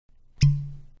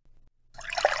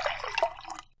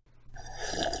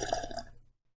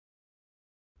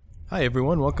Hi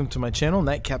everyone, welcome to my channel,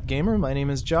 Nightcap Gamer. My name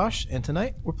is Josh, and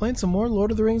tonight we're playing some more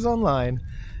Lord of the Rings Online.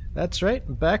 That's right,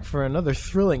 I'm back for another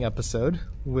thrilling episode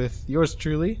with yours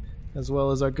truly, as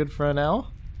well as our good friend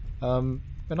Al, and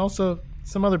also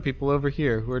some other people over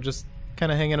here who are just kind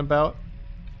of hanging about,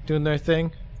 doing their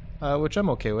thing, which I'm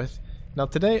okay with. Now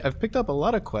today I've picked up a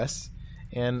lot of quests,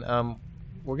 and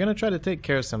we're going to try to take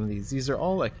care of some of these. These are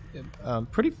all like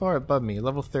pretty far above me,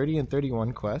 level 30 and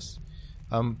 31 quests.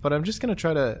 But I'm just going to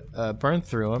try to burn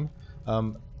through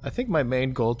them. I think my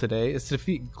main goal today is to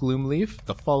defeat Gloomleaf,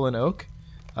 the Fallen Oak.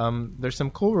 There's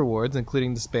some cool rewards,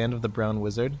 including this Band of the Brown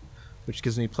Wizard, which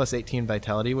gives me plus 18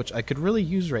 vitality, which I could really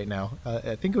use right now.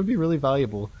 I think it would be really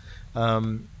valuable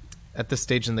at this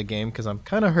stage in the game, because I'm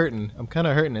kind of hurting. I'm kind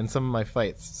of hurting in some of my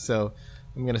fights. So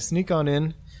I'm going to sneak on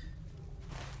in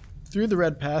through the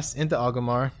Red Pass into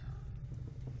Agamaur.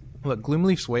 Look,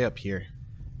 Gloomleaf's way up here.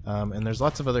 And there's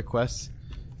lots of other quests.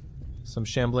 Some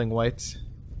shambling wights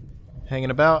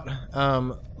hanging about.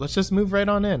 Let's just move right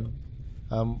on in.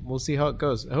 We'll see how it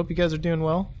goes. I hope you guys are doing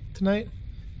well tonight.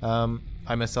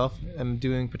 I myself am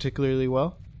doing particularly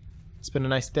well. It's been a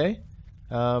nice day.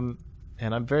 And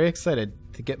I'm very excited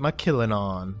to get my killing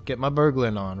on. Get my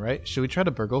burgling on, right? Should we try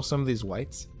to burgle some of these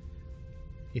wights?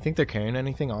 You think they're carrying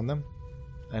anything on them?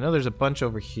 I know there's a bunch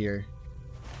over here.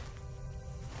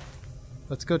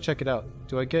 Let's go check it out.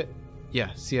 Do I get...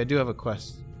 Yeah, see, I do have a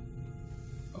quest.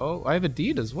 Oh, I have a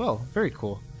deed as well. Very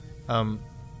cool.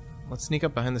 Let's sneak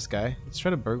up behind this guy. Let's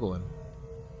try to burgle him.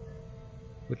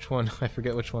 Which one? I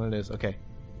forget which one it is. Okay.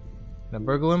 Now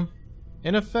burgle him.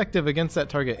 Ineffective against that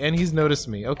target. And he's noticed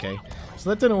me. Okay. So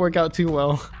that didn't work out too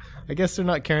well. I guess they're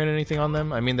not carrying anything on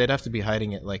them. I mean, they'd have to be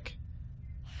hiding it like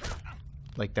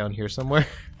down here somewhere.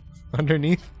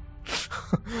 Underneath.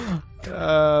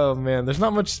 Oh man, there's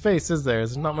not much space, is there?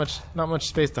 There's not much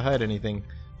space to hide anything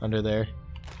under there.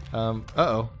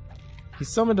 Uh-oh. He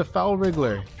summoned a foul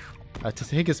wriggler to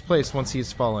take his place once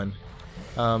he's fallen.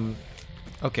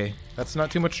 Okay, that's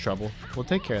not too much trouble. We'll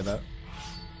take care of that.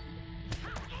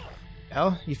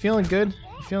 Al, you feeling good?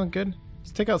 You feeling good?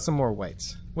 Let's take out some more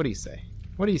wights. What do you say?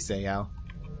 What do you say, Al?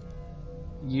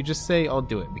 You just say I'll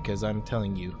do it because I'm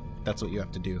telling you that's what you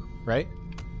have to do, right?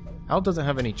 Al doesn't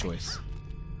have any choice.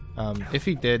 If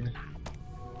he did,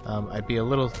 I'd be a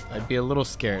little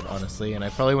scared, honestly, and I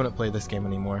probably wouldn't play this game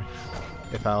anymore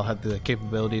if Al had the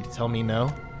capability to tell me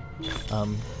no.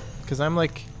 Because I'm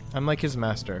like his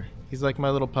master. He's like my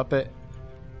little puppet,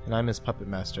 and I'm his puppet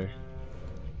master.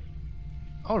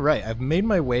 All right, I've made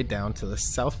my way down to the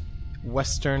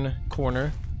southwestern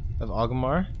corner of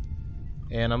Agamaur,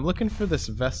 and I'm looking for this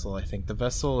vessel. I think the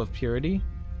Vessel of Purity.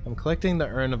 I'm collecting the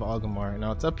Urn of Agamaur.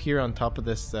 Now it's up here on top of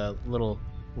this little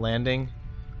landing.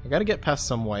 I gotta get past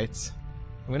some wights.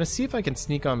 I'm gonna see if I can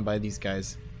sneak on by these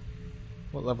guys.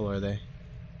 What level are they?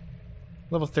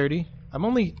 Level 30? I'm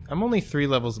only 3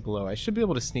 levels below. I should be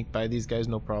able to sneak by these guys,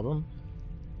 no problem.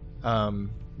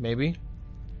 Maybe.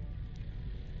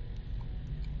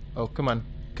 Oh, come on.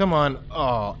 Come on.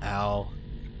 Oh, Al.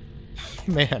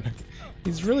 Man,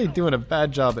 he's really doing a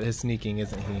bad job at his sneaking,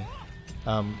 isn't he?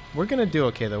 We're gonna do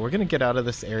okay though. We're gonna get out of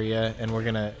this area, and we're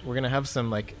gonna have some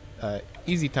like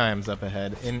easy times up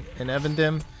ahead in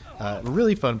Evendim.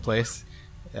 Really fun place.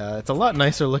 It's a lot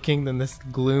nicer looking than this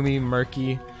gloomy,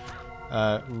 murky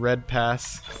Red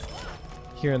Pass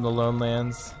here in the Lone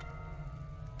Lands.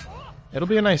 It'll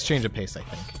be a nice change of pace, I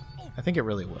think. I think it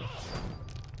really will.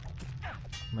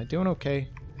 Am I doing okay?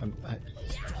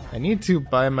 I need to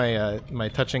buy my my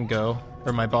touch and go,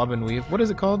 or my bob and weave. What is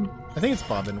it called? I think it's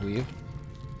bob and weave.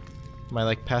 My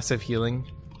like passive healing.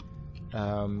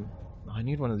 I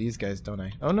need one of these guys, don't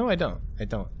I? Oh no, I don't. I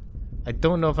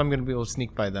don't know if I'm gonna be able to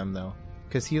sneak by them though,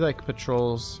 because he like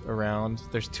patrols around.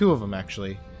 There's 2 of them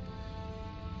actually.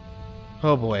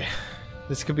 Oh boy,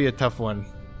 this could be a tough one.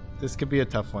 This could be a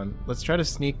tough one. Let's try to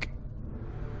sneak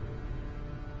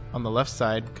on the left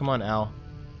side. Come on, Al.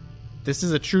 This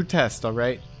is a true test, all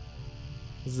right?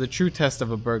 This is a true test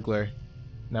of a burglar.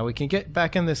 Now we can get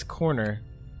back in this corner,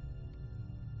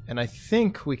 and I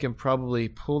think we can probably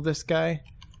pull this guy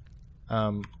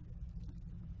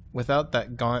without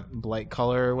that gaunt blight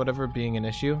collar or whatever being an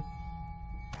issue.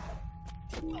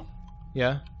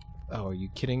 Yeah? Oh, are you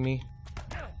kidding me?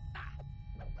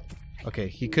 Okay,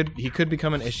 he could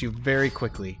become an issue very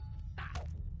quickly.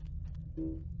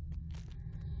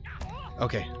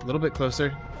 Okay, a little bit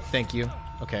closer. Thank you.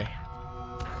 Okay.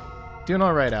 Doing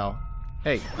alright, Al.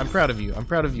 Hey, I'm proud of you. I'm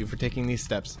proud of you for taking these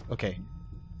steps. Okay.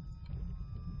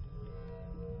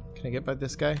 Can I get by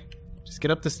this guy? Just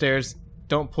get up the stairs.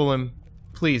 Don't pull him.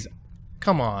 Please.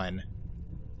 Come on.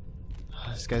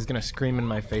 This guy's gonna scream in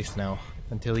my face now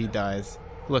until he dies.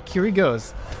 Look, here he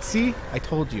goes. See? I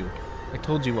told you. I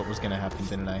told you what was gonna happen,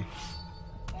 didn't I?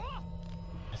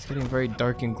 It's getting very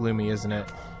dark and gloomy, isn't it?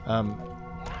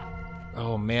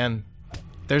 Oh man.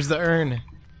 There's the urn.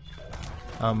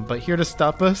 But here to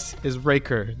stop us is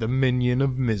Raker, the minion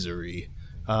of misery.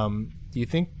 Do you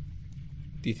think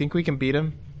we can beat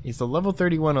him? He's a level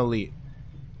 31 elite.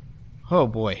 Oh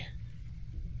boy.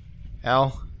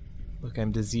 Al, look,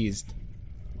 I'm diseased.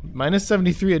 Minus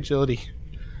 73 agility.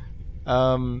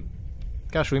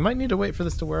 Gosh, we might need to wait for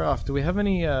this to wear off. Do we have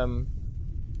any,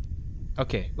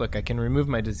 Okay, look, I can remove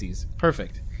my disease.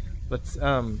 Perfect. Let's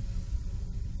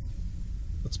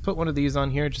put one of these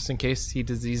on here just in case he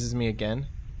diseases me again.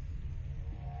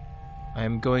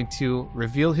 I'm going to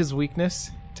reveal his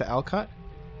weakness to Alcott.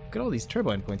 Look at all these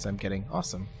turbine points I'm getting.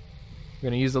 Awesome. We're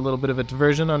going to use a little bit of a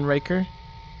diversion on Raker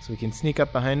so we can sneak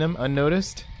up behind him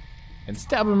unnoticed and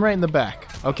stab him right in the back.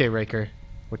 Okay, Raker.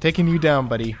 We're taking you down,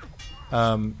 buddy.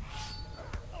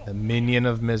 The minion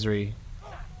of misery.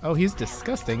 Oh, he's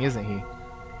disgusting, isn't he?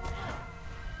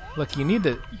 Look, you need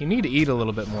to eat a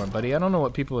little bit more, buddy. I don't know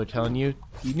what people are telling you.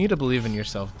 You need to believe in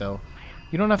yourself, though.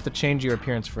 You don't have to change your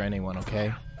appearance for anyone,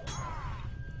 okay?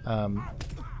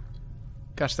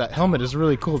 Gosh, that helmet is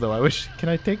really cool, though. Can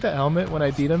I take that helmet when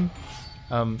I beat him?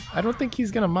 I don't think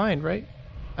he's gonna mind, right?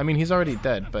 I mean, he's already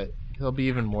dead, but he'll be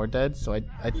even more dead, so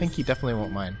I think he definitely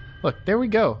won't mind. Look, there we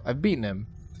go. I've beaten him.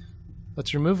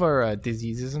 Let's remove our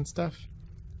diseases and stuff.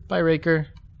 Bye, Raker.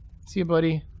 See you,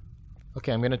 buddy.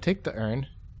 Okay, I'm gonna take the urn.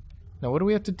 Now, what do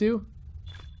we have to do?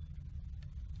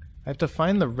 I have to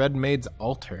find the Red Maid's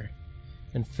altar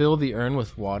and fill the urn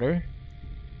with water.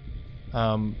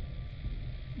 But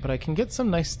I can get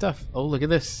some nice stuff. Oh, look at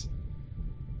this.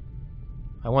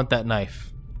 I want that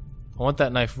knife. I want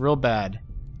that knife real bad.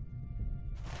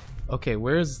 Okay,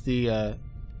 where's the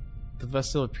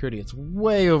Vessel of Purity? It's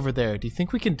way over there. Do you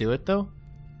think we can do it, though?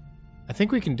 I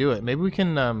think we can do it. Maybe we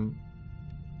can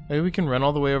run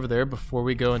all the way over there before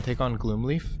we go and take on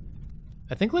Gloomleaf.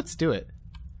 I think let's do it.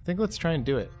 I think let's try and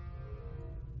do it.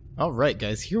 Alright,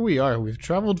 guys, here we are. We've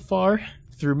traveled far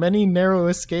through many narrow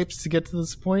escapes to get to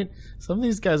this point. Some of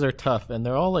these guys are tough, and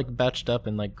they're all like batched up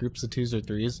in like groups of 2s or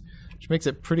 3s, which makes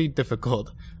it pretty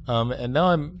difficult. And now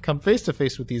I'm come face to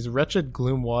face with these wretched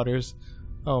Gloom Waters.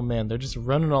 Oh man, they're just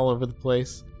running all over the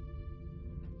place.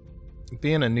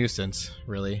 Being a nuisance,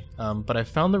 really. But I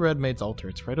found the Red Maid's altar.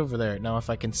 It's right over there. Now, if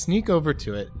I can sneak over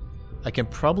to it, I can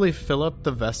probably fill up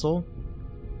the vessel,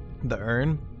 the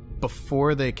urn,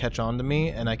 before they catch on to me,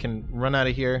 and I can run out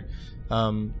of here.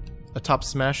 A top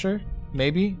smasher,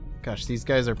 maybe? Gosh, these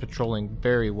guys are patrolling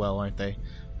very well, aren't they?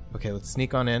 Okay, let's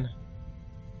sneak on in.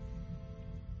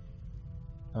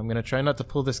 I'm gonna try not to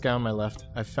pull this guy on my left.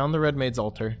 I found the Red Maid's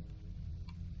altar.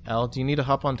 Al, do you need to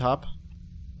hop on top?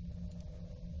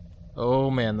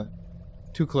 Oh man,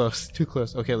 too close, too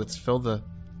close. Okay, let's fill the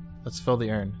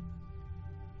urn.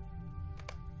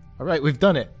 All right, we've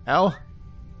done it. Al,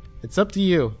 it's up to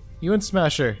you. You and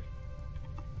Smasher.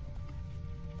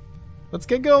 Let's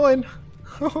get going.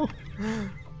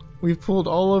 We've pulled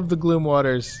all of the Gloom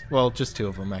Waters. Well, just 2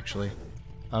 of them actually,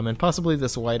 and possibly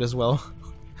this white as well.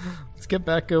 Let's get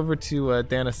back over to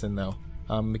Dennison though,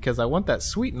 because I want that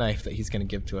sweet knife that he's gonna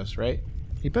give to us, right?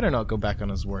 He better not go back on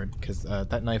his word, because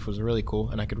that knife was really cool,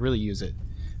 and I could really use it.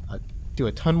 Do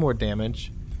a ton more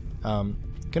damage.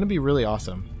 Gonna be really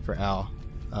awesome for Al.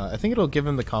 I think it'll give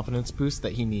him the confidence boost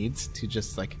that he needs to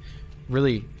just, like,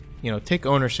 really, you know, take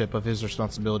ownership of his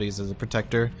responsibilities as a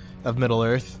protector of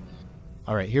Middle-earth.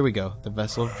 Alright, here we go. The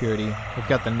Vessel of Purity. We've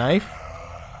got the knife.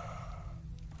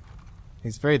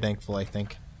 He's very thankful, I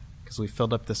think, because we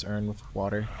filled up this urn with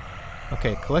water.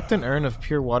 Okay, collect an urn of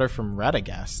pure water from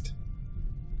Radagast.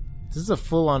 This is a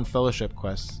full-on fellowship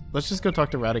quest. Let's just go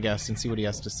talk to Radagast and see what he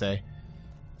has to say.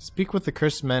 Speak with the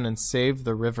cursed men and save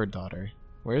the river daughter.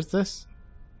 Where is this?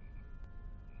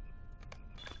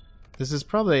 This is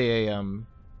probably a,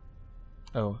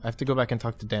 Oh, I have to go back and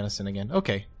talk to Dennison again.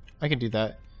 Okay, I can do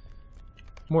that.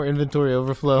 More inventory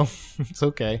overflow. It's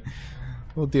okay.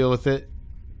 We'll deal with it.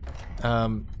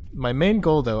 My main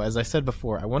goal, though, as I said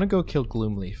before, I want to go kill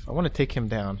Gloomleaf. I want to take him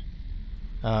down.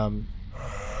 Oh,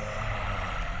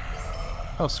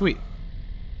 sweet.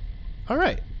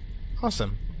 Alright.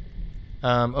 Awesome.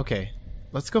 Okay.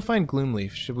 Let's go find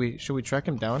Gloomleaf. Should we track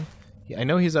him down? Yeah, I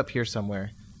know he's up here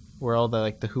somewhere, where all the,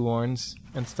 like, the Huorns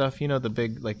and stuff, you know, the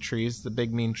big, like, trees, the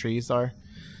big mean trees are.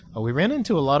 We ran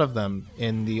into a lot of them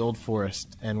in the old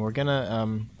forest, and we're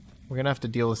gonna have to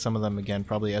deal with some of them again,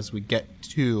 probably as we get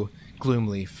to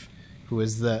Gloomleaf, who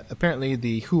is apparently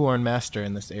the Huorn master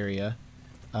in this area,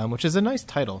 which is a nice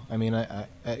title. I mean,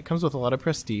 it comes with a lot of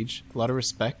prestige, a lot of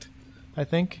respect. I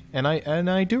think, and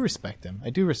I do respect him. I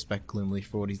do respect Gloomleaf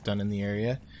for what he's done in the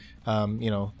area.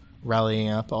 You know, rallying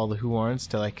up all the Huorns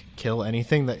to like kill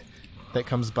anything that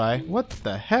comes by. What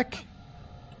the heck?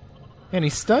 And he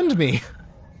stunned me.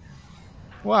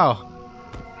 Wow.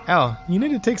 Al, you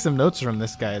need to take some notes from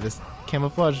this guy, this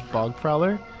camouflaged bog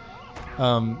prowler.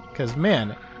 Cause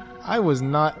man, I was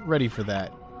not ready for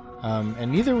that.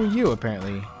 And neither were you,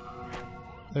 apparently.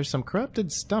 There's some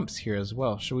corrupted stumps here as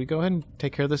well. Should we go ahead and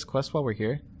take care of this quest while we're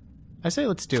here? I say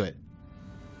let's do it.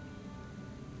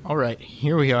 Alright,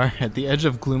 here we are at the edge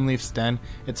of Gloomleaf's den.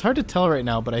 It's hard to tell right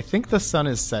now, but I think the sun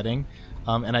is setting.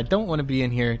 And I don't want to be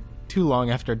in here too long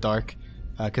after dark,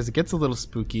 because it gets a little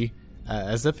spooky,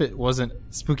 as if it wasn't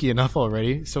spooky enough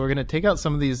already. So we're going to take out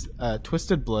some of these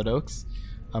twisted blood oaks.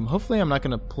 Hopefully I'm not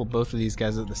going to pull both of these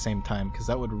guys at the same time, because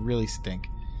that would really stink.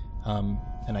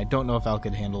 And I don't know if Al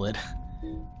could handle it.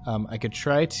 I could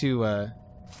try to...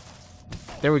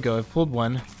 There we go, I've pulled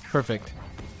one. Perfect.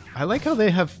 I like how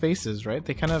they have faces, right?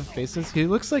 They kind of have faces. He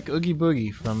looks like Oogie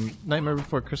Boogie from Nightmare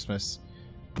Before Christmas.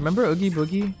 Remember Oogie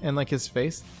Boogie and like his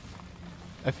face?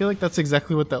 I feel like that's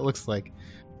exactly what that looks like.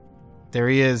 There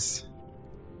he is.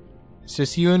 It's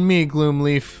just you and me,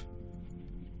 Gloomleaf.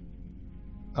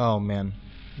 Oh man.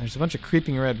 There's a bunch of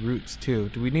creeping red roots too.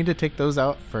 Do we need to take those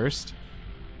out first?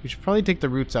 We should probably take the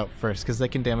roots out first because they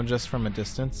can damage us from a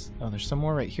distance. Oh, there's some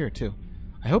more right here too.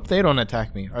 I hope they don't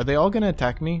attack me. Are they all gonna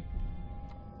attack me?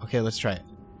 Okay, let's try it.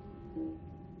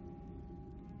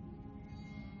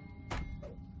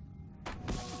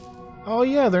 Oh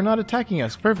yeah, they're not attacking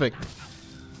us. Perfect.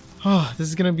 Oh, this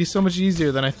is gonna be so much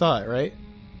easier than I thought, right?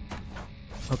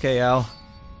 Okay, Al.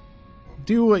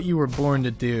 Do what you were born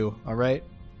to do, alright?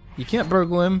 You can't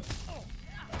burgle him.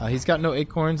 He's got no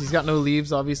acorns. He's got no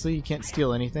leaves, obviously. You can't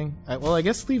steal anything. Well, I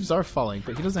guess leaves are falling,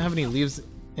 but he doesn't have any leaves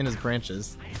in his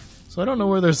branches. So I don't know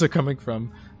where those are coming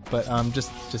from. But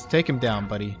just take him down,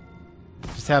 buddy.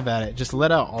 Just have at it. Just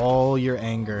let out all your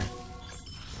anger.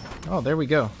 Oh, there we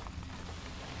go.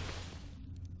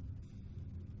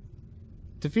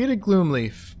 Defeated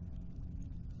Gloomleaf.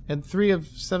 And 3 of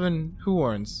 7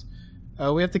 Huorns.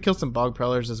 We have to kill some bog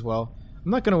prowlers as well.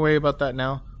 I'm not going to worry about that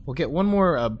now. We'll get one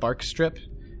more bark strip,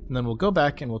 and then we'll go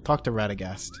back and we'll talk to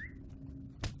Radagast.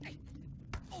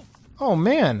 Oh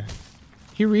man!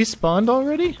 He respawned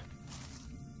already?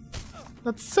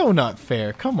 That's so not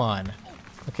fair. Come on.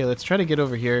 Okay, let's try to get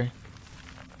over here.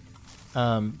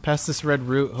 Past this red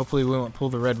root. Hopefully we won't pull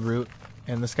the red root.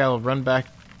 And this guy will run back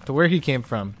to where he came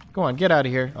from. Go on, get out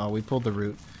of here. Oh, we pulled the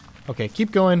root. Okay,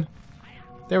 keep going.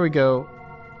 There we go.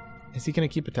 Is he going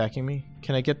to keep attacking me?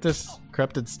 Can I get this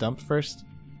corrupted stump first?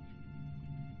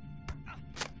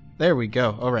 There we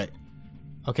go. Alright.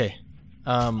 Okay.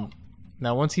 Now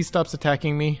once he stops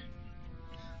attacking me,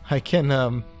 I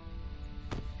can,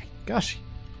 Gosh.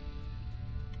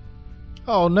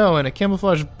 Oh no, and a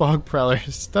camouflage bog prowler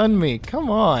stunned me. Come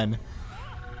on.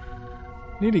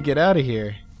 Need to get out of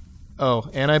here. Oh,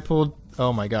 and I pulled...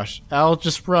 Oh my gosh. Al,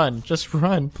 just run. Just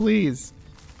run, please.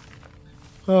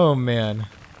 Oh man.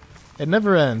 It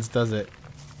never ends, does it?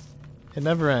 It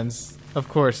never ends. Of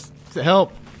course.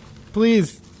 Help.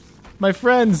 Please. My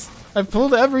friends. I've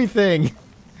pulled everything.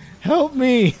 Help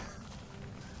me.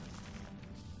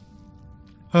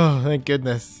 Oh, thank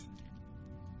goodness.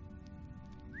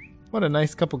 What a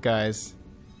nice couple guys.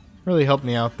 Really helped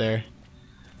me out there.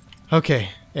 Okay,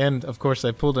 and of course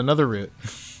I pulled another root.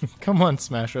 Come on,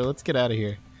 Smasher, let's get out of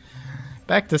here.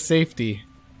 Back to safety.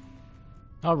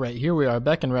 Alright, here we are,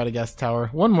 back in Radagast Tower.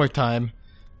 One more time.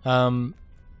 Can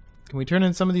we turn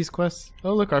in some of these quests?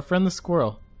 Oh look, our friend the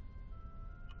squirrel.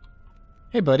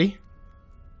 Hey buddy.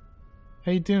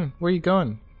 How you doing? Where you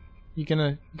going? You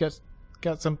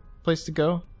got some place to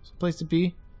go? Some place to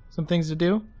be? Some things to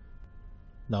do?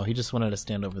 No, he just wanted to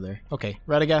stand over there. Okay,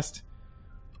 Radagast.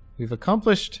 We've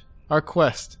accomplished our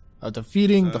quest of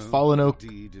defeating the fallen oak. The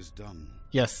deed is done.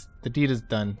 Yes, the deed is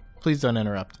done. Please don't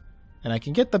interrupt. And I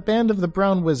can get the Band of the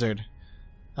Brown Wizard.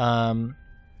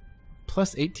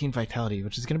 Plus 18 vitality,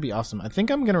 which is going to be awesome. I think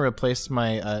I'm going to replace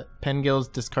my Pengil's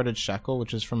Discarded Shackle,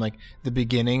 which is from like the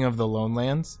beginning of the Lone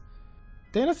Lands.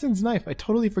 Danison's Knife. I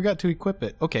totally forgot to equip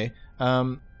it. Okay.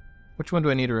 Which one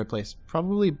do I need to replace?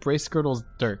 Probably Bracegirdle's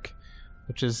Dirk,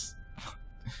 which is...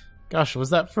 Gosh, was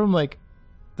that from like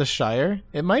the Shire?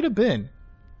 It might have been.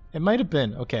 It might have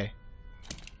been. Okay.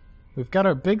 We've got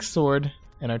our big sword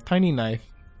and our tiny knife.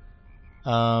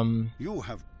 You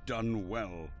have done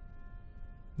well.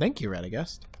 Thank you,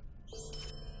 Radagast.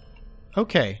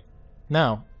 Okay.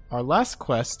 Now, our last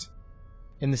quest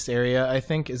in this area, I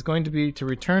think, is going to be to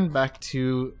return back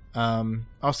to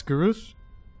Oscaruth.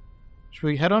 Should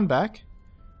we head on back?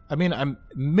 I mean, I'm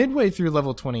midway through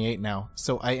level 28 now,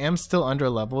 so I am still under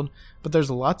leveled, but there's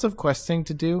lots of questing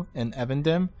to do in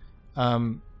Evendim.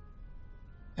 And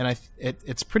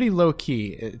it's pretty low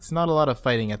key. It's not a lot of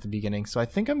fighting at the beginning, so I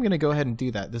think I'm going to go ahead and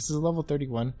do that. This is level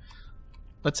 31.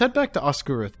 Let's head back to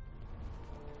Oscaruth.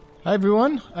 Hi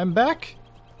everyone, I'm back.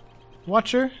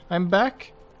 Watcher, I'm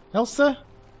back. Elsa,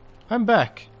 I'm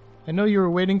back. I know you were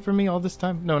waiting for me all this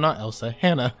time. No, not Elsa,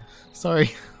 Hannah.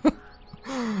 Sorry.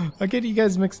 I get you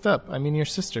guys mixed up. I mean, your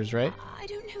sisters, right? I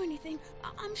don't know anything.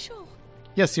 I'm sure.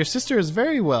 Yes, your sister is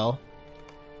very well.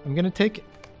 I'm gonna take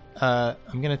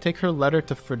her letter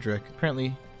to Frederick.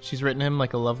 Apparently, she's written him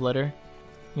like a love letter.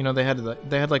 You know, they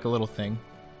had like a little thing.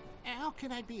 How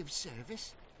can I be of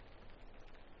service?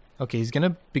 Okay, he's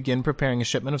gonna begin preparing a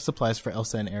shipment of supplies for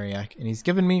Elsa and Ariak, and he's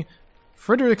given me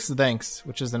Frederick's thanks,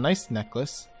 which is a nice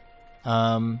necklace.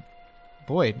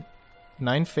 Boy,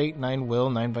 9 fate, 9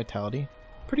 will, 9 vitality.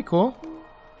 Pretty cool.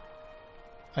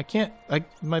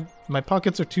 My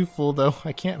pockets are too full though.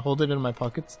 I can't hold it in my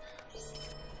pockets.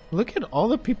 Look at all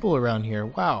the people around here.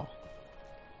 Wow.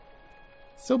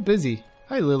 So busy.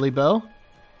 Hi, Lilybell.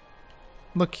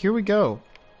 Look, here we go.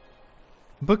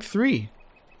 Book 3.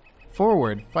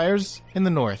 Forward. Fires in the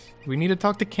north. We need to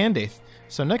talk to Candace.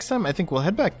 So next time, I think we'll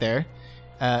head back there.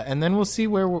 And then we'll see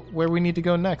where we need to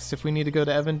go next. If we need to go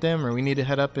to Evendim or we need to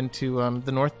head up into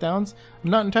the North Downs. I'm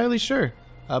not entirely sure.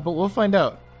 But we'll find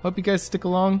out. Hope you guys stick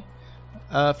along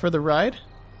for the ride.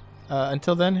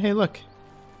 Until then, hey, look.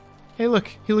 Hey, look.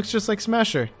 He looks just like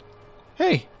Smasher.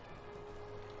 Hey.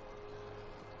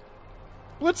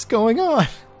 What's going on?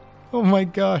 Oh my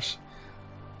gosh.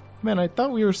 Man, I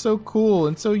thought we were so cool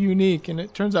and so unique, and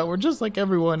it turns out we're just like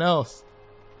everyone else.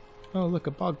 Oh, look,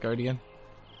 a bog guardian.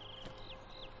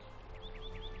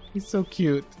 He's so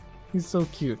cute. He's so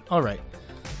cute. Alright.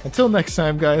 Until next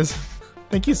time, guys.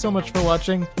 Thank you so much for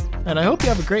watching, and I hope you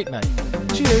have a great night.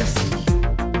 Cheers!